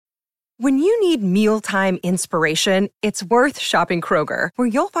When you need mealtime inspiration, it's worth shopping Kroger, where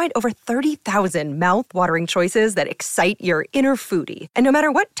you'll find over 30,000 mouth-watering choices that excite your inner foodie. And no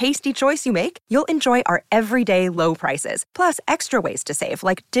matter what tasty choice you make, you'll enjoy our everyday low prices, plus extra ways to save,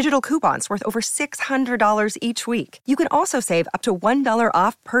 like digital coupons worth over $600 each week. You can also save up to $1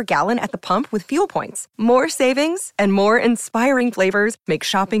 off per gallon at the pump with fuel points. More savings and more inspiring flavors make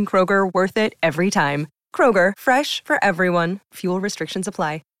shopping Kroger worth it every time. Kroger, fresh for everyone. Fuel restrictions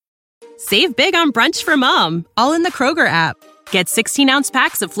apply. Save big on brunch for mom, all in the Kroger app. Get 16-ounce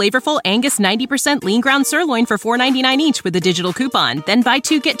packs of flavorful Angus 90% lean ground sirloin for $4.99 each with a digital coupon. Then buy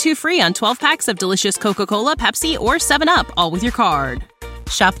 2, get 2 free on 12 packs of delicious Coca-Cola, Pepsi, or 7-Up, all with your card.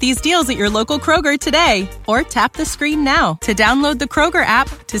 Shop these deals at your local Kroger today, or tap the screen now to download the Kroger app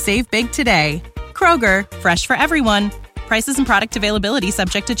to save big today. Kroger, fresh for everyone. Prices and product availability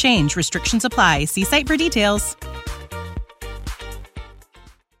subject to change. Restrictions apply. See site for details.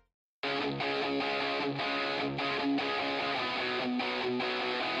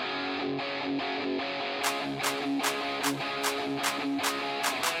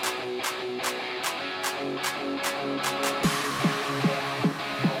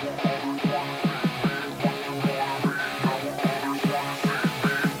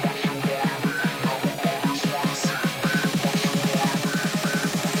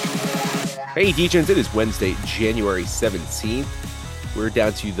 Hey, D-Gens, it is Wednesday, January 17th. We're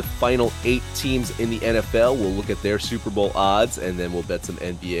down to the final 8 teams in the NFL. We'll look at their Super Bowl odds, and then we'll bet some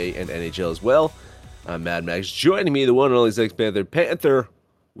NBA and NHL as well. I'm Mad Max. Joining me, the one and only Sex Panther.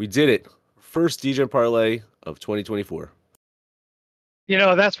 We did it. First D-Gen parlay of 2024. You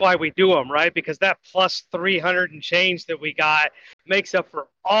know, that's why we do them, right? Because that plus 300 and change that we got makes up for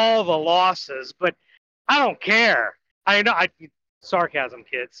all the losses. But I don't care. I know, sarcasm,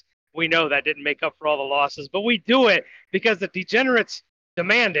 kids. We know that didn't make up for all the losses, but we do it because the degenerates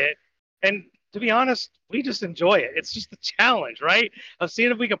demand it. And to be honest, we just enjoy it. It's just a challenge, right? Of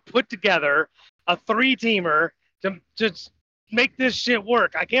seeing if we can put together a 3-teamer to just make this shit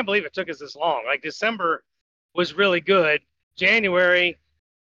work. I can't believe it took us this long. Like, December was really good. January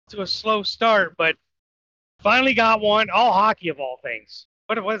to a slow start, but finally got one. All hockey of all things.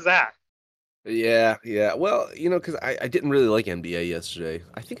 What was that? Yeah. Well, you know, because I didn't really like NBA yesterday.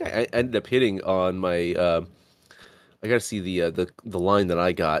 I think I ended up hitting on my. I got to see the line that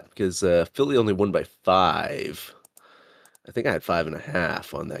I got because Philly only won by 5. I think I had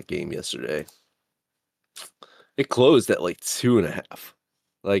 5.5 on that game yesterday. It closed at like 2.5.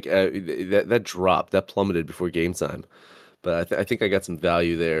 Like that dropped, that plummeted before game time. But I think I got some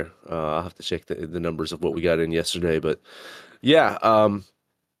value there. I'll have to check the numbers of what we got in yesterday. But yeah.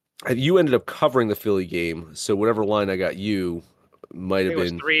 You ended up covering the Philly game, so whatever line I got you might have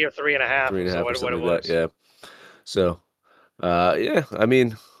been 3 or 3.5. 3.5 or something what it like was. that. Yeah. So, yeah. I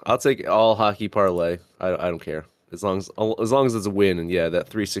mean, I'll take all hockey parlay. I don't care as long as it's a win. And yeah, that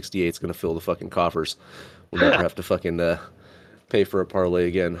 368 is gonna fill the fucking coffers. We'll never have to fucking pay for a parlay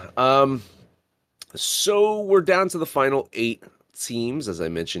again. So we're down to the final 8 teams, as I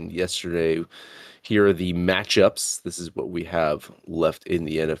mentioned yesterday. Here are the matchups. This is what we have left in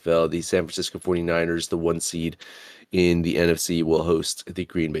the NFL. The San Francisco 49ers, the 1 seed in the NFC, will host the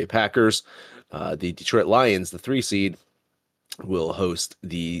Green Bay Packers. The Detroit Lions, the 3 seed, will host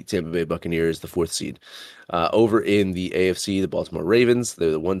the Tampa Bay Buccaneers, the 4th seed. Over in the AFC, the Baltimore Ravens,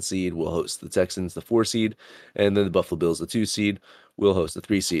 they're the 1 seed, will host the Texans, the 4 seed. And then the Buffalo Bills, the 2 seed, will host the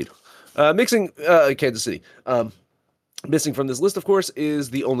 3 seed. Mixing Kansas City. Missing from this list, of course,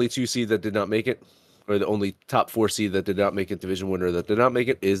 is the only 2 seed that did not make it, or the only top 4 seed that did not make it, division winner that did not make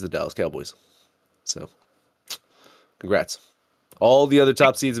it, is the Dallas Cowboys. So, congrats. All the other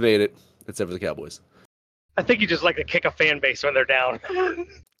top seeds made it, except for the Cowboys. I think you just like to kick a fan base when they're down.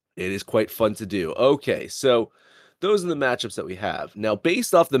 It is quite fun to do. Okay, so those are the matchups that we have. Now,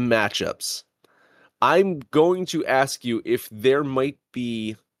 based off the matchups, I'm going to ask you if there might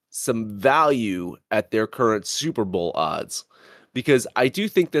be some value at their current Super Bowl odds, because I do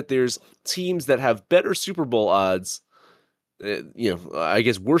think that there's teams that have better Super Bowl odds, I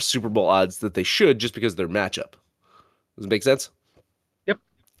guess worse Super Bowl odds that they should, just because of their matchup. Does it make sense? Yep.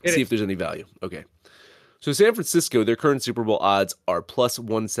 See if there's any value. Okay. So San Francisco, their current Super Bowl odds are plus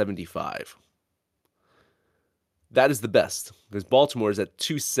 175. That is the best, because Baltimore is at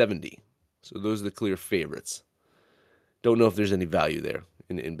 270. So those are the clear favorites. Don't know if there's any value there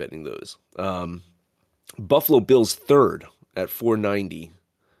in betting those. Buffalo Bills 3rd at 490.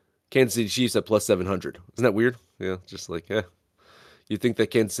 Kansas City Chiefs at plus 700. Isn't that weird? Yeah, just like, you'd think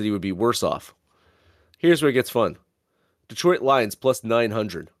that Kansas City would be worse off. Here's where it gets fun. Detroit Lions plus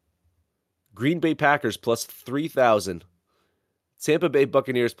 900. Green Bay Packers plus 3,000. Tampa Bay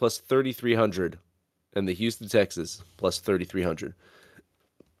Buccaneers plus 3,300, and the Houston Texans plus 3,300.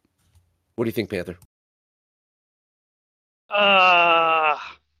 What do you think, Panther?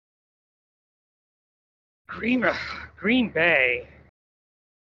 Green Bay.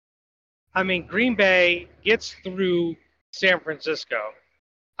 I mean, Green Bay gets through San Francisco.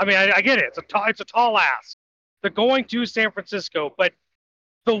 I mean, I get it. It's a tall ask. They're going to San Francisco, but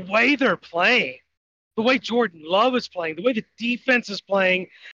the way they're playing, the way Jordan Love is playing, the way the defense is playing,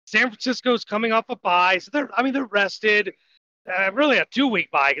 San Francisco's coming off a bye, so they're rested. Really a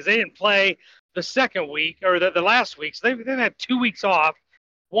 2-week bye because they didn't play the second week or the last week, so they've had 2 weeks off.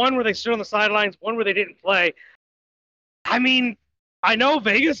 One where they stood on the sidelines, one where they didn't play. I mean, I know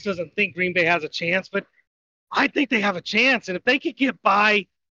Vegas doesn't think Green Bay has a chance, but I think they have a chance. And if they could get by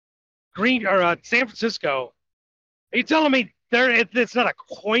San Francisco, are you telling me it's not a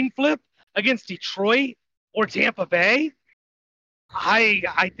coin flip against Detroit or Tampa Bay?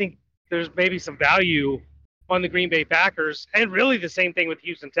 I think there's maybe some value on the Green Bay Packers, and really the same thing with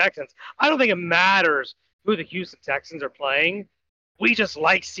Houston Texans. I don't think it matters who the Houston Texans are playing. We just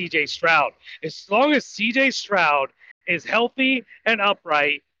like C.J. Stroud. As long as C.J. Stroud is healthy and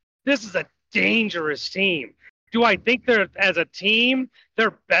upright, this is a dangerous team. Do I think as a team,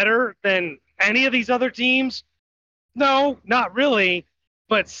 they're better than any of these other teams? No, not really.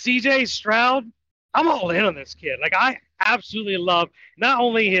 But C.J. Stroud, I'm all in on this kid. Like, I absolutely love not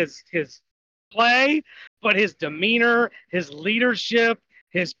only his play, but his demeanor, his leadership,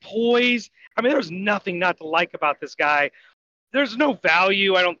 his poise. I mean, there's nothing not to like about this guy. There's no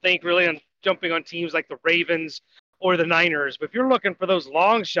value, I don't think, really on jumping on teams like the Ravens or the Niners. But if you're looking for those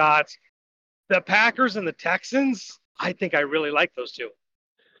long shots, the Packers and the Texans, I think I really like those two.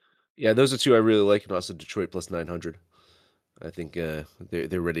 Yeah, those are two I really like, and also Detroit plus 900. I think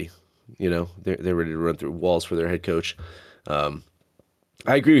they're ready. You know, they're ready to run through walls for their head coach.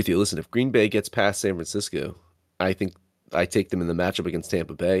 I agree with you. Listen, if Green Bay gets past San Francisco, I think I take them in the matchup against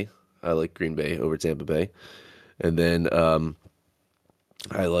Tampa Bay. I like Green Bay over Tampa Bay, and then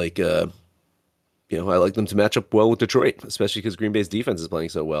I like them to match up well with Detroit, especially because Green Bay's defense is playing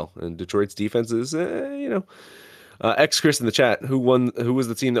so well, and Detroit's defense is, Chris in the chat, who was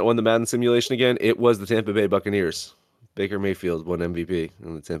the team that won the Madden simulation again? It was the Tampa Bay Buccaneers. Baker Mayfield won MVP,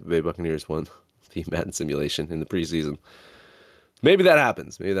 and the Tampa Bay Buccaneers won the Madden simulation in the preseason. Maybe that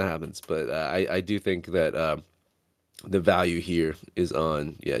happens. But I do think that the value here is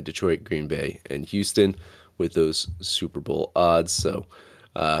on Detroit, Green Bay, and Houston with those Super Bowl odds. So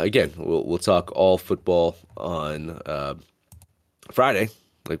again, we'll talk all football on Friday.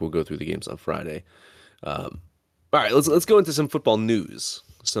 Like, we'll go through the games on Friday. All right, let's go into some football news,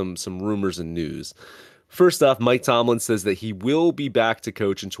 some rumors and news. First off, Mike Tomlin says that he will be back to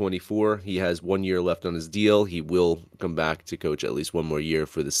coach in 2024. He has 1 year left on his deal. He will come back to coach at least one more year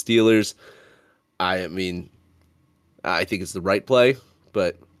for the Steelers. I mean, I think it's the right play,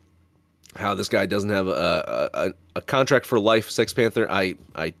 but how this guy doesn't have a contract for life, Sex Panther, I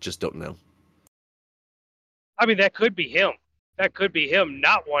just don't know. I mean, that could be him. That could be him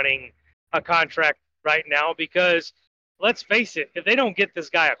not wanting a contract right now because, let's face it, if they don't get this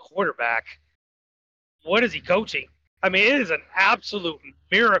guy a quarterback, what is he coaching? I mean, it is an absolute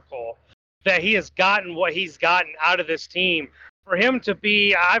miracle that he has gotten what he's gotten out of this team. For him to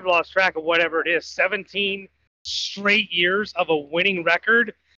be, I've lost track of whatever it is, 17 straight years of a winning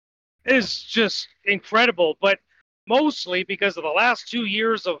record is just incredible. But mostly because of the last 2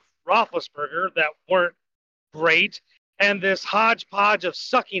 years of Roethlisberger that weren't great, and this hodgepodge of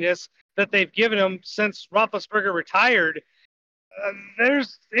suckiness that they've given him since Roethlisberger retired.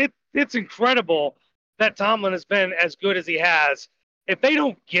 It's incredible that Tomlin has been as good as he has. If they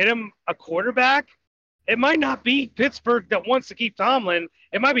don't get him a quarterback, it might not be Pittsburgh that wants to keep Tomlin.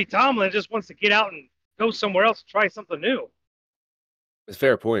 It might be Tomlin that just wants to get out and go somewhere else and try something new. It's a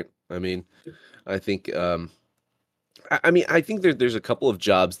fair point. I mean, I think I think there's a couple of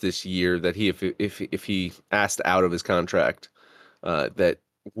jobs this year that if he asked out of his contract that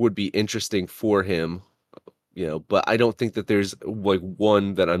would be interesting for him, you know, but I don't think that there's like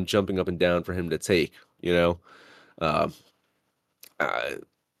one that I'm jumping up and down for him to take, you know.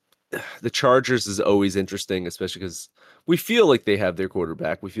 The Chargers is always interesting, especially because we feel like they have their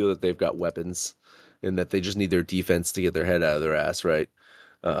quarterback. We feel that they've got weapons and that they just need their defense to get their head out of their ass, right?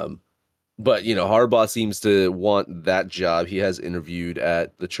 But, you know, Harbaugh seems to want that job. He has interviewed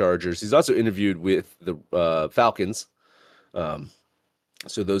at the Chargers. He's also interviewed with the Falcons.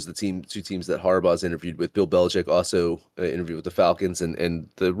 So those are the two teams that Harbaugh's interviewed with. Bill Belichick also interviewed with the Falcons. And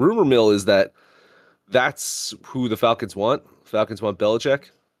the rumor mill is that that's who the Falcons want. Falcons want Belichick.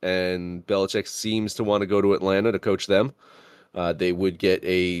 And Belichick seems to want to go to Atlanta to coach them. They would get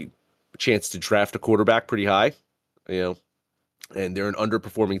a chance to draft a quarterback pretty high, and they're an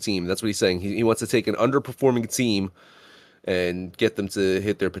underperforming team. That's what he's saying. He wants to take an underperforming team and get them to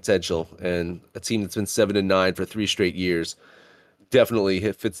hit their potential. And a team that's been 7-9 for 3 straight years definitely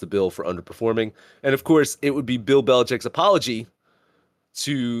fits the bill for underperforming. And of course, it would be Bill Belichick's apology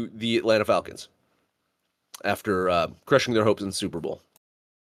to the Atlanta Falcons after crushing their hopes in the Super Bowl.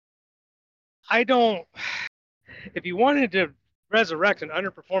 If you wanted to resurrect an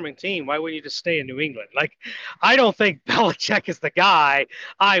underperforming team, why wouldn't you just stay in New England? Like, I don't think Belichick is the guy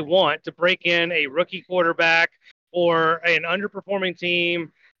I want to break in a rookie quarterback or an underperforming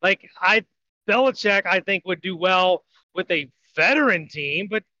team. Like, Belichick, I think, would do well with a veteran team,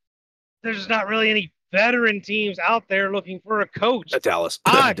 but there's not really any veteran teams out there looking for a coach. Dallas.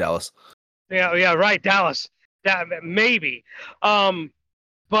 Dallas. Yeah, right. Dallas. Maybe.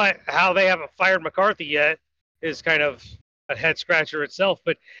 But how they haven't fired McCarthy yet is kind of a head scratcher itself.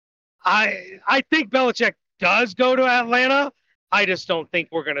 But I think Belichick does go to Atlanta. I just don't think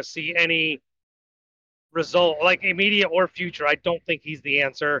we're going to see any result, like immediate or future. I don't think he's the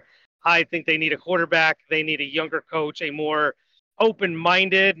answer. I think they need a quarterback. They need a younger coach, a more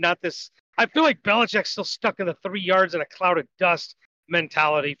open-minded, not this. I feel like Belichick's still stuck in the 3 yards in a cloud of dust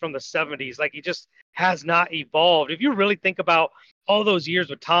mentality from the 70s. Like, he just has not evolved. If you really think about all those years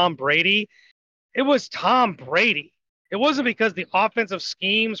with Tom Brady, it was Tom Brady. It wasn't because the offensive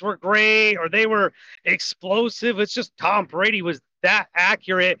schemes were great or they were explosive. It's just Tom Brady was that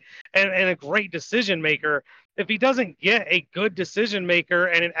accurate and a great decision maker. If he doesn't get a good decision maker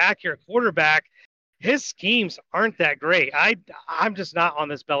and an accurate quarterback, his schemes aren't that great. I'm just not on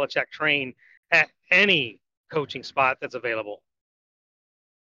this Belichick train at any coaching spot that's available.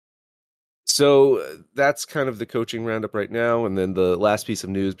 So that's kind of the coaching roundup right now. And then the last piece of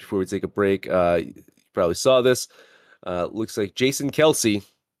news before we take a break, you probably saw this. Looks like Jason Kelce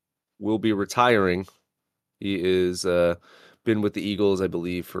will be retiring. He is been with the Eagles, I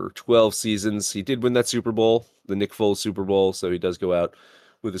believe, for 12 seasons. He did win that Super Bowl, the Nick Foles Super Bowl, so he does go out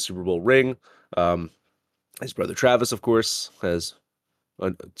with a Super Bowl ring. His brother Travis, of course, has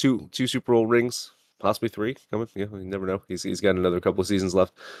two Super Bowl rings, possibly 3 coming. Yeah, you never know. He's got another couple of seasons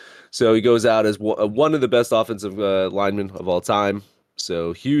left. So he goes out as one of the best offensive linemen of all time.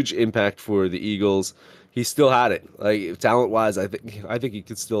 So huge impact for the Eagles. He still had it. Like, talent-wise, I think he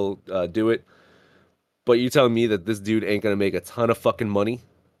could still do it. But you telling me that this dude ain't gonna make a ton of fucking money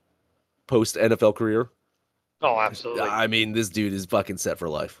post NFL career? Oh, absolutely. I mean, this dude is fucking set for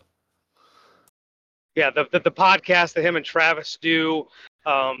life. Yeah, the podcast that him and Travis do,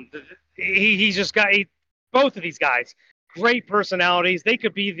 he's just got both of these guys, great personalities. They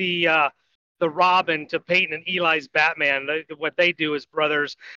could be the Robin to Peyton and Eli's Batman. What they do as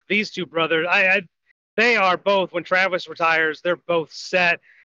brothers, these two brothers, they are both. When Travis retires, they're both set.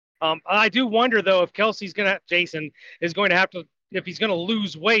 I do wonder though if Jason is going to have to, if he's going to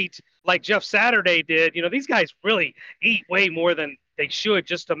lose weight like Jeff Saturday did. These guys really eat way more than they should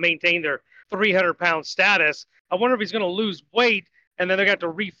just to maintain their 300-pound status. I wonder if he's going to lose weight and then they're going to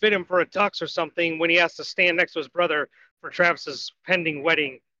have to refit him for a tux or something when he has to stand next to his brother for Travis's pending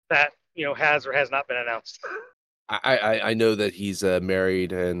wedding that has or has not been announced. I know that he's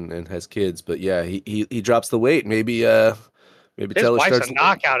married and has kids, but yeah, he drops the weight. Maybe his Taylor wife's starts a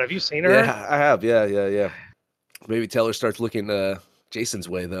knockout. Have you seen her? Yeah, I have. Yeah. Maybe Taylor starts looking Jason's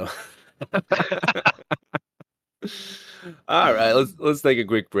way though. All right, let's take a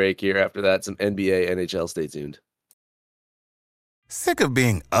quick break here. After that, some NBA, NHL. Stay tuned. Sick of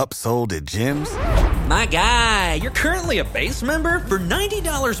being upsold at gyms? My guy, you're currently a base member? For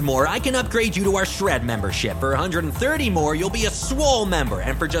 $90 more, I can upgrade you to our Shred membership. For $130 more, you'll be a Swole member.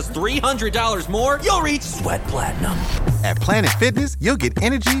 And for just $300 more, you'll reach Sweat Platinum. At Planet Fitness, you'll get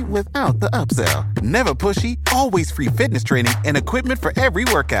energy without the upsell. Never pushy, always free fitness training and equipment for every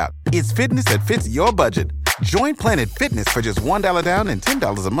workout. It's fitness that fits your budget. Join Planet Fitness for just $1 down and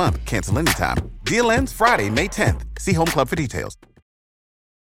 $10 a month. Cancel anytime. Deal ends Friday, May 10th. See Home Club for details.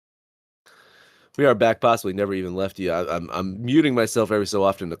 We are back, possibly never even left you. I'm muting myself every so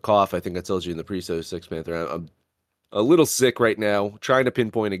often to cough. I think I told you in the pre-show, Six Panther. I'm a little sick right now, trying to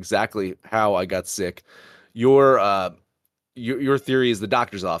pinpoint exactly how I got sick. Your theory is the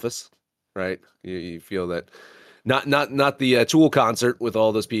doctor's office, right? You feel that not the Tool concert with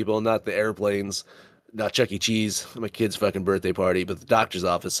all those people, not the airplanes, not Chuck E. Cheese, my kid's fucking birthday party, but the doctor's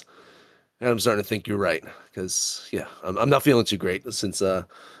office. And I'm starting to think you're right, because yeah, I'm not feeling too great since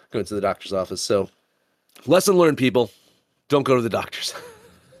going to the doctor's office. So, lesson learned, people, don't go to the doctors.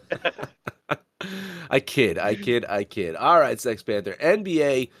 I kid. All right, Sex Panther.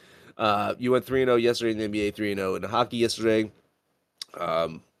 NBA, you went 3-0 yesterday in the NBA, 3-0 in hockey yesterday.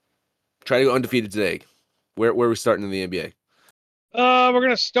 Try to go undefeated today. Where are we starting in the NBA? We're going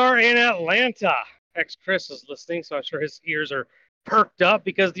to start in Atlanta. Chris is listening, so I'm sure his ears are perked up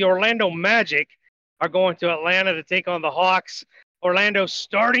because the Orlando Magic are going to Atlanta to take on the Hawks. Orlando's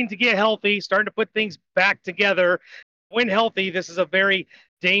starting to get healthy, starting to put things back together. When healthy, this is a very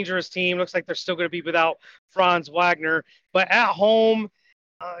dangerous team. Looks like they're still going to be without Franz Wagner. But at home,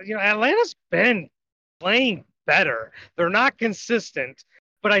 Atlanta's been playing better. They're not consistent,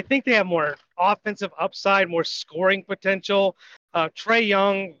 but I think they have more offensive upside, more scoring potential. Trae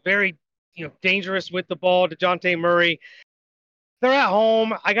Young, very dangerous with the ball. DeJounte Murray. They're at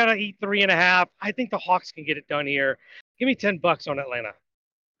home. I got to eat 3.5. I think the Hawks can get it done here. Give me $10 on Atlanta.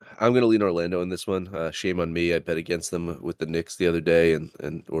 I'm going to lean Orlando in this one. Shame on me. I bet against them with the Knicks the other day,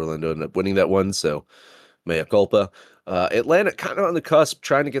 and Orlando ended up winning that one. So, mea culpa. Atlanta kind of on the cusp,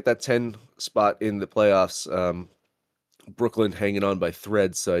 trying to get that 10 spot in the playoffs. Brooklyn hanging on by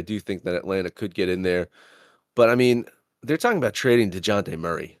threads. So I do think that Atlanta could get in there. But, I mean, they're talking about trading DeJounte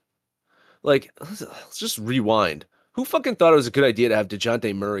Murray. Like, let's just rewind. Who fucking thought it was a good idea to have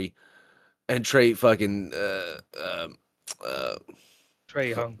DeJounte Murray and Trae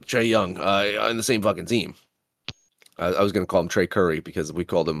Young on the same fucking team? I was going to call him Trey Curry because we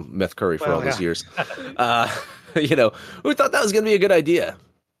called him Meth Curry for all those years. Who thought that was going to be a good idea?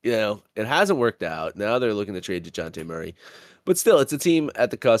 It hasn't worked out. Now they're looking to trade DeJounte Murray. But still, it's a team at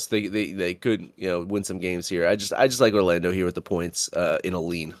the cusp. They could win some games here. I just like Orlando here with the points in a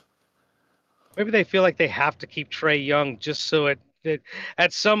lean. Maybe they feel like they have to keep Trae Young just so that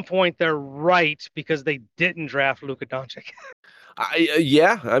at some point they're right because they didn't draft Luka Doncic.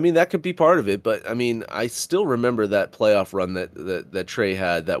 I mean, that could be part of it. But, I mean, I still remember that playoff run that Trae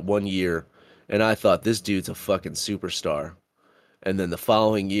had that 1 year, and I thought this dude's a fucking superstar. And then the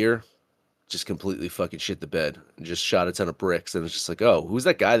following year, just completely fucking shit the bed and just shot a ton of bricks. And it's just like, oh, who's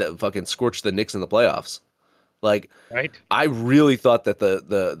that guy that fucking scorched the Knicks in the playoffs? Like, right. I really thought that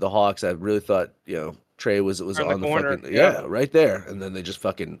the Hawks, I really thought, Trae was on the corner. Fucking, yeah, right there. And then they just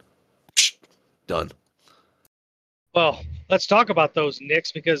fucking done. Well, let's talk about those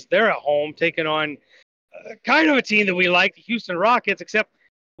Knicks because they're at home taking on kind of a team that we like, the Houston Rockets, except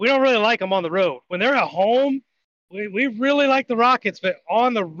we don't really like them on the road. When they're at home, we really like the Rockets, but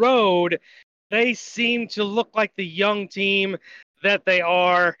on the road, they seem to look like the young team that they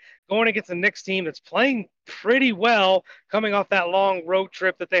are, going against the Knicks team that's playing pretty well, coming off that long road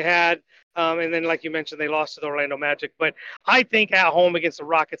trip that they had. And then, like you mentioned, they lost to the Orlando Magic. But I think at home against the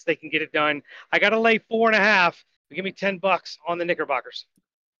Rockets, they can get it done. I got to lay 4.5. Give me $10 on the Knickerbockers.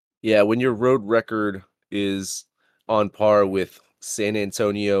 Yeah, when your road record is on par with San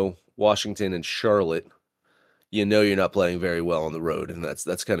Antonio, Washington, and Charlotte, you're not playing very well on the road, and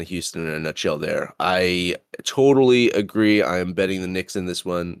that's kind of Houston in a nutshell there. I totally agree. I am betting the Knicks in this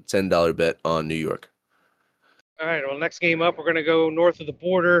one. $10 bet on New York. All right, well, next game up, we're going to go north of the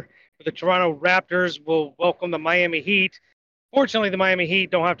border. The Toronto Raptors will welcome the Miami Heat. Fortunately, the Miami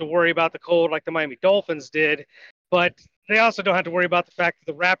Heat don't have to worry about the cold like the Miami Dolphins did, but they also don't have to worry about the fact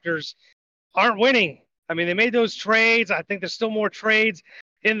that the Raptors aren't winning. I mean, they made those trades. I think there's still more trades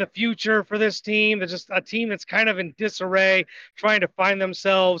in the future for this team. They're just a team that's kind of in disarray, trying to find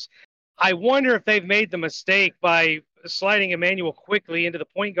themselves. I wonder if they've made the mistake by sliding Emmanuel quickly into the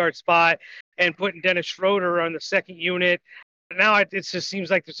point guard spot and putting Dennis Schroeder on the second unit. Now it just seems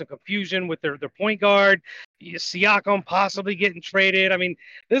like there's some confusion with their point guard. Siakam possibly getting traded. I mean,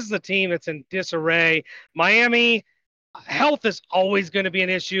 this is a team that's in disarray. Miami, health is always going to be an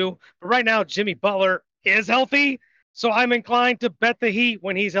issue. But right now, Jimmy Butler is healthy. So I'm inclined to bet the Heat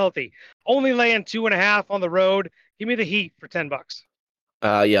when he's healthy. Only laying 2.5 on the road. Give me the Heat for $10.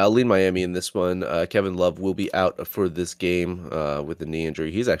 Yeah, I'll lean Miami in this one. Kevin Love will be out for this game with the knee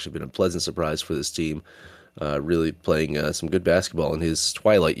injury. He's actually been a pleasant surprise for this team. Really playing some good basketball in his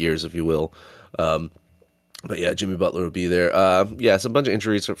twilight years, if you will. But yeah, Jimmy Butler will be there. It's a bunch of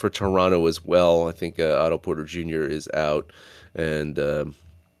injuries for Toronto as well. I think Otto Porter Jr. is out, and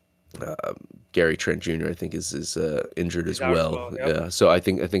Gary Trent Jr. I think is injured as well. Yep. Yeah, so I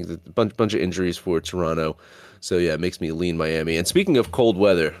think the bunch of injuries for Toronto. So yeah, it makes me lean Miami. And speaking of cold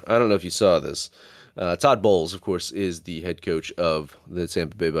weather, I don't know if you saw this. Todd Bowles, of course, is the head coach of the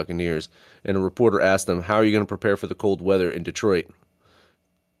Tampa Bay Buccaneers, and a reporter asked him, "How are you going to prepare for the cold weather in Detroit?"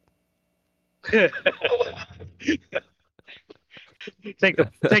 Take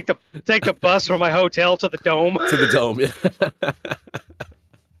the bus from my hotel to the dome. To the dome, yeah.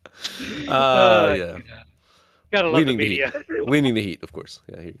 Yeah. Gotta love the media. Leaning the Heat, of course.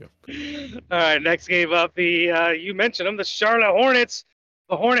 Yeah, here you go. All right, next game up. You mentioned them, the Charlotte Hornets.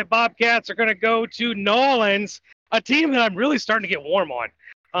 The Hornet Bobcats are going to go to New Orleans. a team that I'm really starting to get warm on.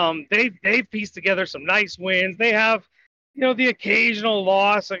 They've pieced together some nice wins. They have, the occasional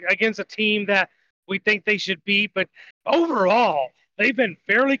loss against a team that we think they should beat, but overall, they've been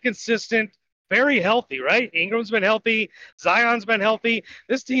fairly consistent, very healthy, right? Ingram's been healthy. Zion's been healthy.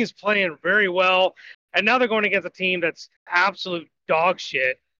 This team's playing very well. And now they're going against a team that's absolute dog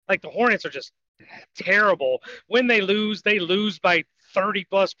shit. Like the Hornets are just terrible. When they lose by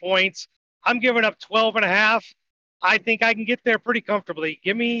 30-plus points. I'm giving up 12.5. I think I can get there pretty comfortably.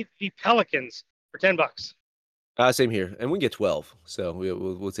 Give me the Pelicans for $10. Same here, and we can get 12. So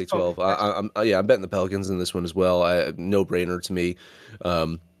we'll take 12. Okay. I'm betting the Pelicans in this one as well. No brainer to me.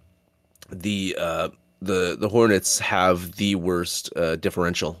 The Hornets have the worst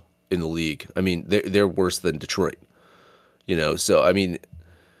differential in the league. I mean, they're worse than Detroit. So I mean,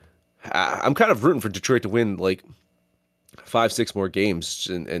 I'm kind of rooting for Detroit to win like 5-6 more games,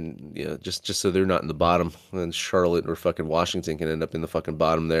 and just so they're not in the bottom, and Charlotte or fucking Washington can end up in the fucking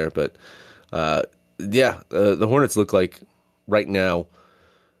bottom there. But the Hornets look like right now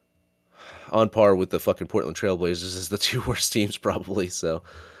on par with the fucking Portland Trailblazers as the two worst teams probably. So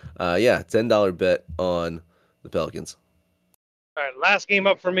 $10 bet on the Pelicans. All right, last game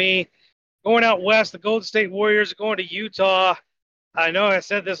up for me. Going out west, the Golden State Warriors are going to Utah. I know I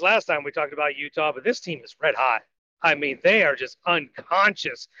said this last time we talked about Utah, but this team is red hot. I mean, they are just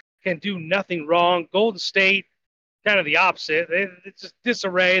unconscious, can do nothing wrong. Golden State, kind of the opposite. It's just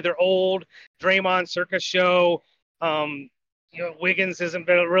disarray. They're old. Draymond circus show. Wiggins hasn't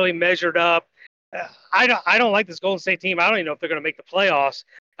been really measured up. I don't like this Golden State team. I don't even know if they're going to make the playoffs.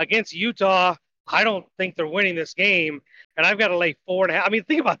 Against Utah, I don't think they're winning this game, and I've got to lay 4.5. I mean,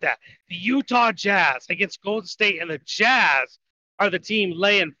 think about that. The Utah Jazz against Golden State, and the Jazz are the team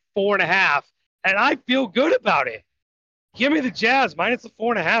laying 4.5, and I feel good about it. Give me the Jazz minus the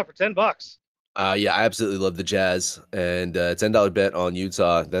 4.5 for $10. I absolutely love the Jazz, and $10 bet on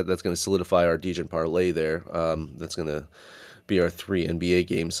Utah. That's going to solidify our Degen parlay there. That's going to be our 3 NBA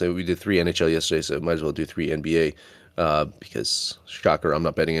games. So we did 3 NHL yesterday, so might as well do 3 NBA because, shocker, I'm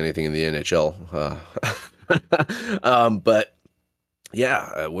not betting anything in the NHL. But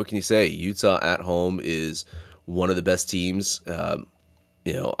yeah, what can you say? Utah at home is one of the best teams. I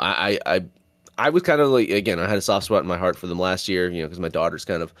was kind of like, again, I had a soft spot in my heart for them last year, because my daughter's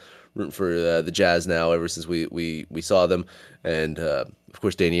kind of rooting for the Jazz now ever since we saw them. And, of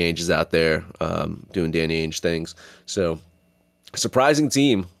course, Danny Ainge is out there doing Danny Ainge things. So, surprising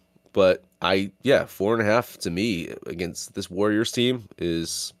team, but 4.5 to me against this Warriors team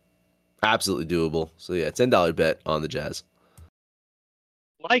is absolutely doable. So, $10 bet on the Jazz.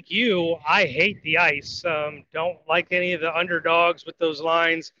 Like you, I hate the ice. Don't like any of the underdogs with those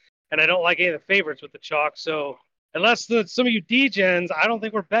lines, and I don't like any of the favorites with the chalk. So unless some of you degens, I don't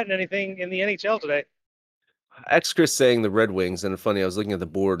think we're betting anything in the NHL today. Chris saying the Red Wings, and funny, I was looking at the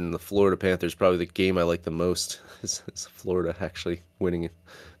board, and the Florida Panthers probably the game I like the most is Florida actually winning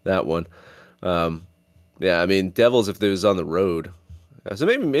that one. I mean, Devils if they was on the road, so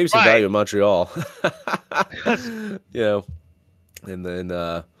maybe some value in Montreal. And then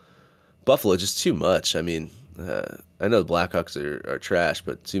Buffalo just too much. I mean, I know the Blackhawks are trash,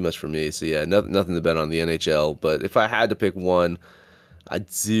 but too much for me. So nothing to bet on the NHL. But if I had to pick one, I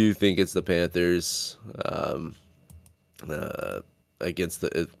do think it's the Panthers against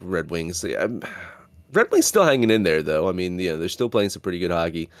the Red Wings. Red Wings still hanging in there, though. I mean, they're still playing some pretty good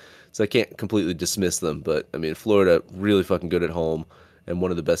hockey, so I can't completely dismiss them. But I mean, Florida really fucking good at home, and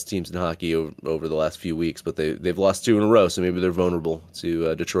one of the best teams in hockey over the last few weeks. But they've lost 2 in a row, so maybe they're vulnerable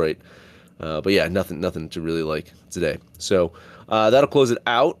to Detroit. But nothing to really like today. So that'll close it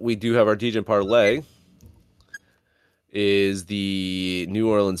out. We do have our Degen parlay. Is the New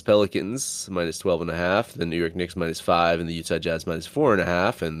Orleans Pelicans minus 12.5, the New York Knicks minus 5, and the Utah Jazz minus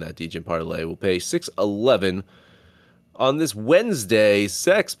 4.5. And that Degen parlay will pay $6.11 on this Wednesday.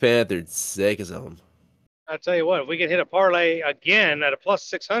 Sex Panthers, take us home. I'll tell you what, if we can hit a parlay again at a plus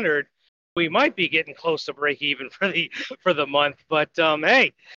 600, we might be getting close to break even for the month. But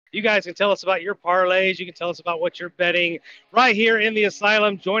hey, you guys can tell us about your parlays. You can tell us about what you're betting right here in the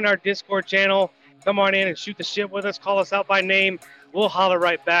Asylum. Join our Discord channel. Come on in and shoot the shit with us. Call us out by name. We'll holler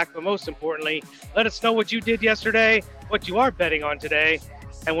right back. But most importantly, let us know what you did yesterday, what you are betting on today.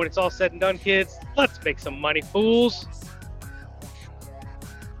 And when it's all said and done, kids, let's make some money, fools.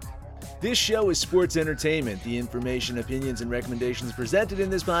 This show is sports entertainment. The information, opinions, and recommendations presented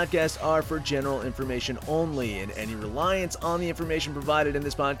in this podcast are for general information only, and any reliance on the information provided in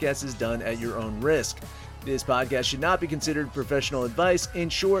this podcast is done at your own risk. This podcast should not be considered professional advice. In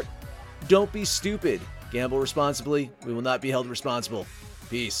short, don't be stupid. Gamble responsibly. We will not be held responsible.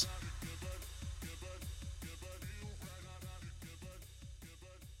 Peace.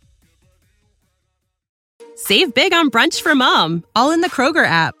 Save big on brunch for mom, all in the Kroger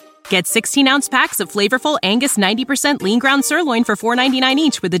app. Get 16-ounce packs of flavorful Angus 90% lean ground sirloin for $4.99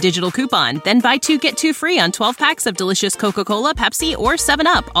 each with a digital coupon. Then buy 2, get 2 free on 12 packs of delicious Coca-Cola, Pepsi, or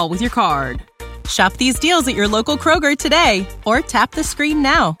 7-Up, all with your card. Shop these deals at your local Kroger today, or tap the screen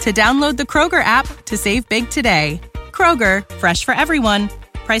now to download the Kroger app to save big today. Kroger, fresh for everyone.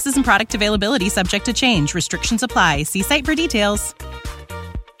 Prices and product availability subject to change. Restrictions apply. See site for details.